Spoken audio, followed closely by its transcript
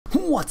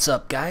What's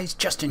up guys,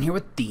 Justin here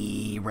with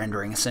the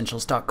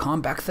RenderingEssentials.com,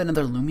 back with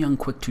another Lumion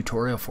quick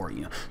tutorial for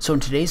you. So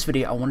in today's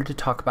video I wanted to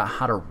talk about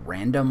how to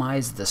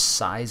randomize the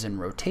size and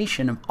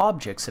rotation of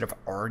objects that have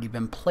already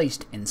been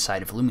placed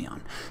inside of Lumion.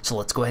 So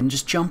let's go ahead and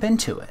just jump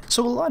into it.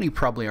 So a lot of you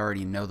probably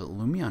already know that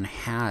Lumion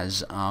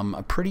has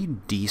a pretty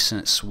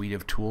decent suite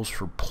of tools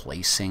for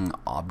placing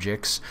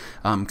objects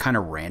kind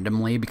of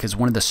randomly, because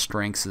one of the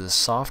strengths of the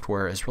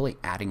software is really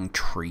adding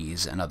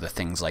trees and other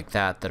things like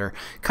that that are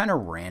kind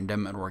of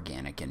random and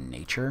organic in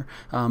nature,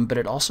 but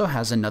it also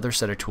has another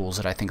set of tools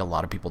that I think a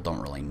lot of people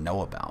don't really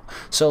know about.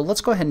 So let's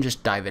go ahead and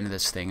just dive into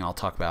this thing. I'll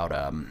talk about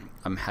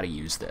how to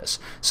use this.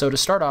 So to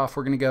start off,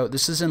 we're going to go,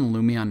 this is in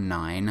Lumion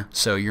 9,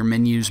 so your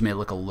menus may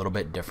look a little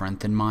bit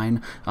different than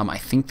mine. I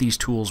think these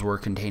tools were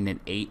contained in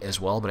 8 as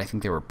well, but I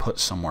think they were put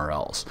somewhere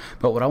else.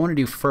 But what I want to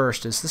do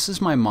first is, this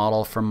is my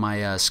model from my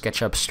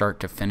SketchUp start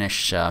to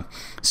finish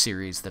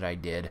series that I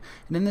did.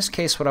 And in this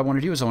case, what I want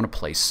to do is I want to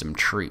place some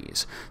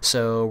trees.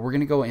 So we're going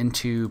to go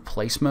into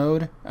place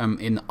mode,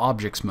 in the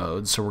objects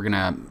mode. So we're going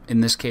to, in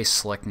this case,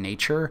 select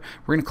nature.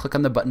 We're going to click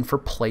on the button for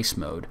place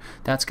mode.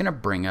 That's going to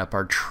bring up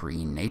our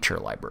tree nature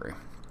library.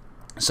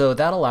 So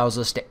that allows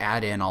us to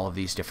add in all of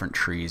these different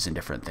trees and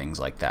different things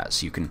like that.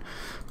 So you can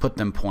put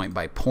them point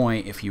by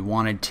point if you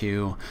wanted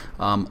to,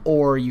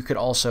 or you could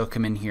also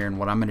come in here, and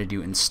what I'm going to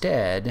do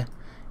instead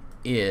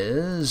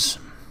is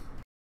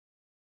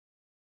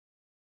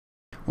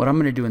I'm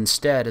going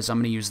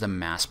to use the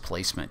mass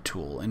placement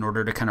tool in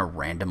order to kind of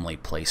randomly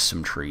place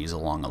some trees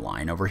along a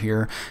line over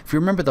here. If you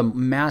remember, the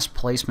mass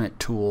placement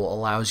tool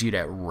allows you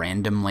to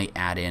randomly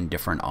add in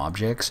different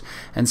objects.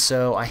 And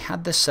so I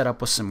had this set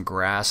up with some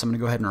grass. I'm going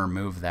to go ahead and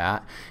remove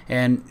that.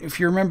 And if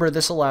you remember,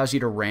 this allows you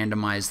to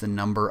randomize the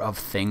number of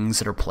things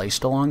that are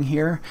placed along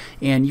here.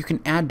 And you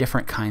can add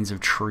different kinds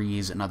of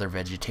trees and other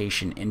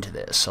vegetation into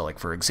this. So like,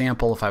 for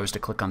example, if I was to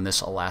click on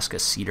this Alaska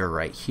cedar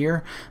right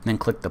here and then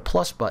click the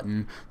plus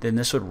button, then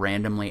this would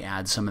randomly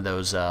add some of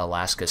those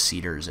Alaska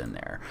cedars in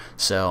there.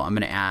 So I'm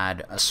going to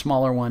add a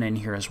smaller one in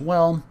here as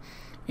well,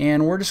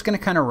 and we're just going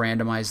to kind of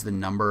randomize the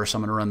number. So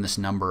I'm going to run this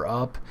number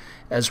up,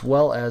 as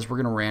well as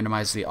we're going to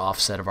randomize the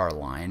offset of our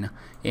line.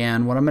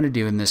 And what I'm going to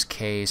do in this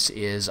case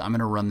is I'm going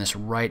to run this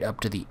right up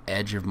to the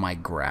edge of my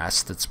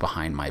grass that's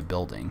behind my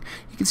building.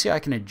 You can see I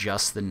can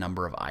adjust the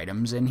number of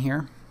items in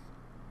here.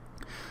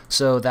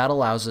 So that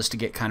allows us to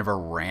get kind of a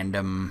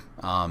random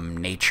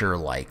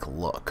nature-like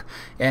look.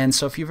 And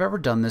so if you've ever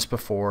done this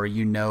before,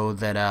 you know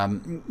that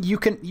you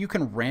can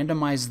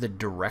randomize the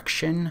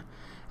direction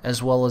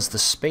as well as the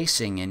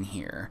spacing in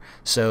here.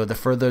 So the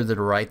further to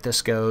the right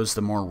this goes,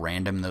 the more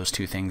random those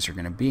two things are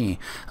going to be.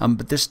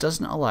 But this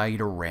doesn't allow you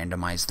to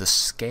randomize the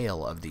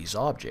scale of these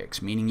objects,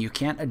 meaning you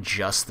can't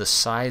adjust the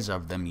size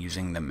of them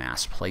using the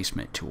mass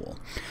placement tool.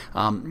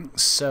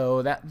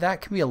 So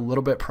that can be a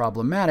little bit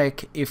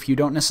problematic if you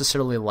don't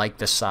necessarily like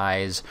the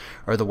size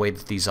or the way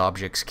that these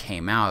objects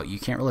came out. You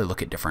can't really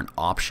look at different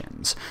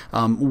options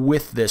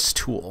with this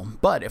tool.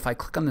 But if I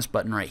click on this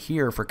button right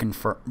here for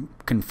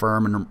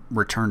confirm and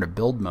return to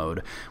build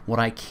mode, what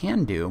I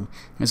can do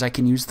is I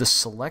can use the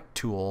select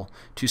tool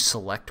to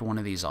select one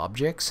of these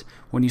objects.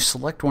 When you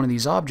select one of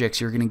these objects,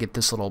 you're going to get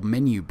this little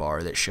menu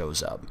bar that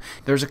shows up.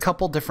 There's a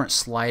couple different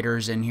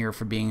sliders in here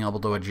for being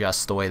able to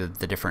adjust the way that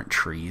the different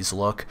trees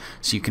look,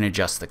 so you can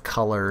adjust the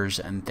colors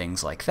and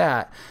things like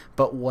that.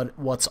 But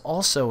what's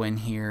also in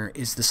here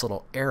is this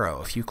little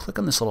arrow. If you click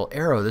on this little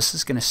arrow, this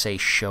is going to say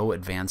show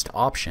advanced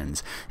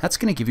options. That's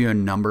going to give you a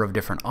number of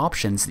different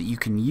options that you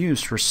can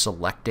use for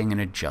selecting and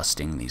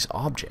adjusting these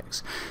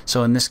objects.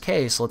 So in this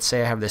case, let's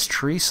say I have this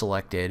tree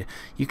selected.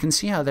 You can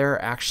see how there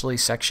are actually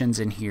sections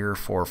in here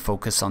for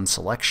focus on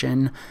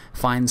selection,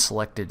 find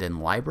selected in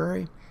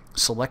library,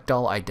 select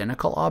all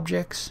identical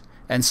objects,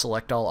 and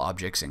select all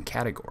objects in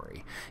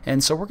category.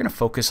 And so we're going to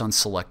focus on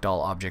select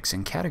all objects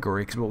in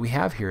category, because what we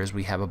have here is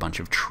we have a bunch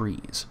of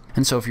trees.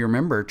 And so if you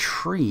remember,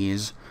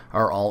 trees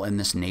are all in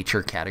this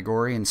nature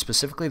category, and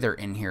specifically they're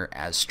in here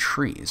as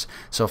trees.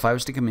 So if I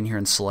was to come in here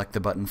and select the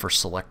button for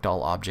select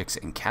all objects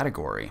in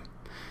category,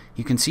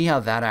 you can see how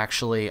that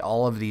actually,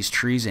 all of these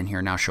trees in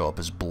here now show up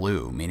as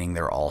blue, meaning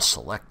they're all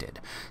selected.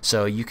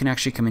 So you can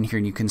actually come in here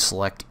and you can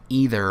select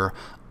either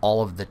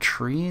all of the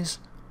trees,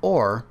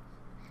 or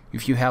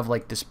if you have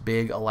like this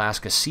big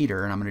Alaska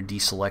cedar, and I'm going to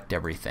deselect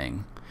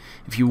everything.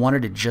 If you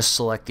wanted to just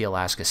select the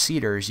Alaska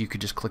cedars, you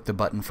could just click the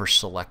button for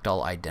select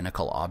all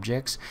identical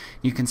objects.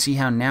 You can see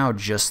how now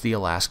just the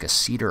Alaska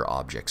cedar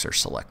objects are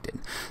selected.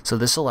 So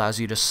this allows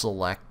you to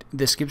select,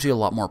 this gives you a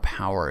lot more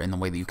power in the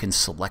way that you can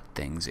select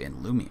things in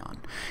Lumion.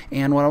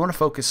 And what I want to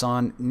focus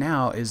on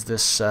now is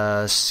this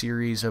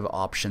series of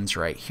options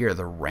right here,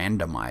 the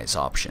randomize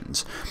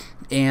options.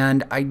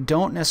 And I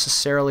don't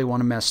necessarily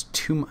want to mess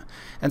too much.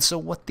 And so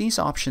what these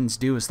options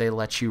do is they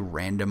let you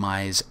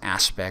randomize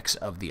aspects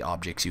of the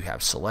objects you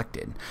have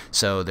selected.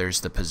 So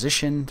there's the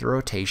position, the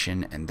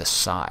rotation, and the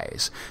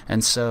size.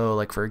 And so,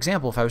 like for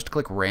example, if I was to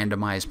click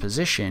randomize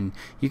position,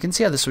 you can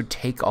see how this would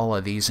take all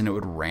of these and it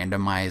would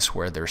randomize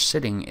where they're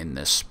sitting in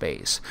this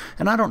space.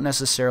 And I don't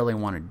necessarily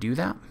want to do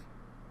that.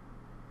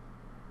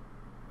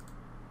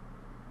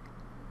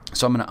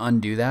 So I'm going to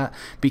undo that.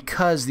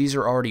 Because these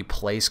are already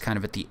placed kind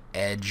of at the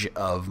edge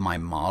of my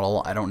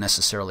model, I don't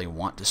necessarily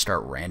want to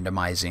start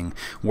randomizing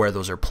where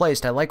those are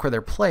placed. I like where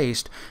they're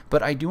placed,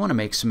 but I do want to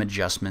make some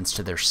adjustments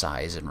to their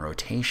size and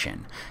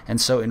rotation.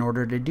 And so in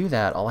order to do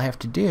that, all I have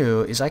to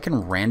do is I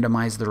can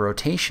randomize the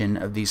rotation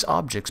of these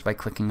objects by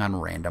clicking on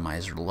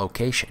randomize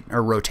location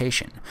or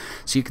rotation.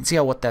 So you can see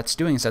how what that's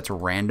doing is that's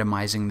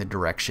randomizing the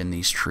direction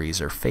these trees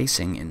are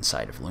facing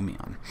inside of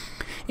Lumion.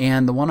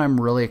 And the one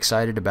I'm really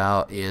excited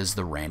about is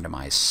the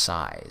randomize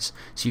size.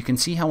 So you can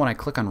see how when I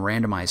click on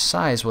randomize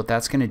size, what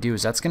that's going to do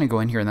is that's going to go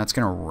in here and that's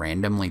going to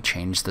randomly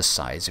change the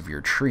size of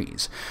your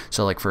trees.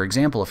 So like for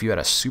example, if you had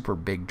a super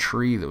big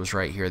tree that was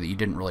right here that you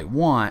didn't really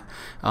want,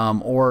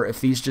 or if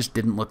these just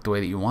didn't look the way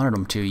that you wanted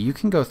them to, you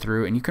can go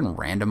through and you can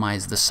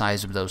randomize the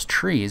size of those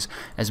trees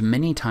as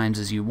many times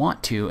as you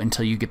want to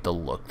until you get the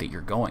look that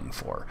you're going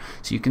for.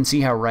 So you can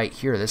see how right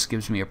here this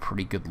gives me a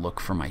pretty good look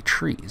for my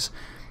trees.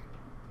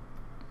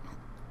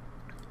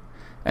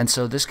 And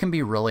so this can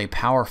be really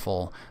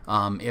powerful.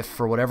 If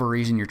for whatever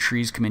reason your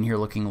trees come in here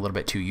looking a little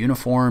bit too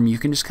uniform, you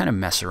can just kind of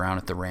mess around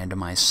with the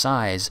randomized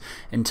size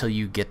until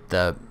you get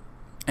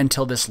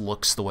until this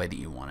looks the way that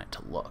you want it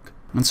to look.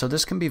 And so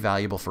this can be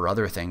valuable for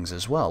other things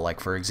as well. Like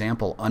for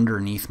example,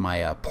 underneath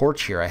my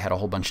porch here, I had a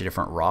whole bunch of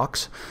different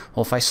rocks.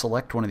 Well, if I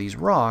select one of these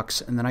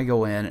rocks and then I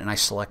go in and I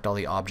select all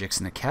the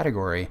objects in the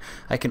category,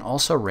 I can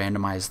also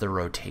randomize the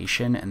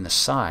rotation and the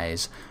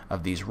size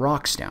of these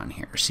rocks down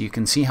here. So you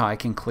can see how I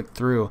can click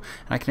through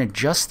and I can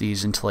adjust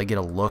these until I get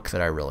a look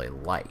that I really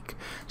like.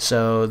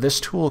 So this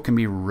tool can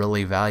be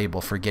really valuable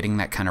for getting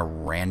that kind of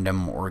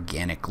random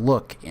organic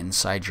look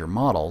inside your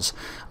models.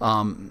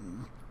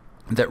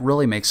 That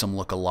really makes them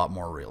look a lot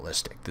more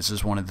realistic. This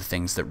is one of the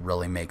things that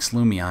really makes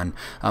Lumion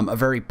a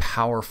very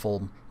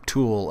powerful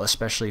tool,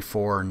 especially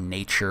for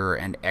nature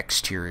and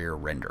exterior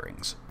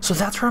renderings. So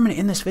that's where I'm going to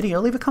end this video.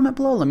 Leave a comment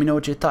below. Let me know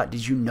what you thought.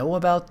 Did you know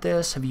about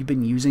this? Have you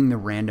been using the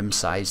random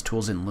size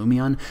tools in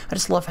Lumion? I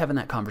just love having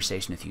that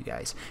conversation with you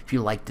guys. If you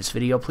liked this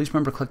video, please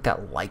remember to click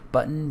that like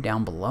button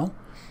down below.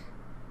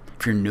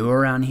 If you're new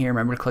around here,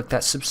 remember to click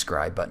that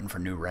subscribe button for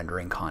new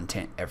rendering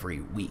content every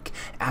week.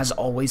 As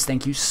always,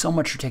 thank you so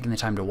much for taking the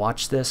time to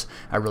watch this.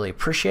 I really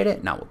appreciate it,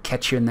 and I will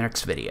catch you in the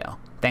next video.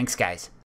 Thanks, guys.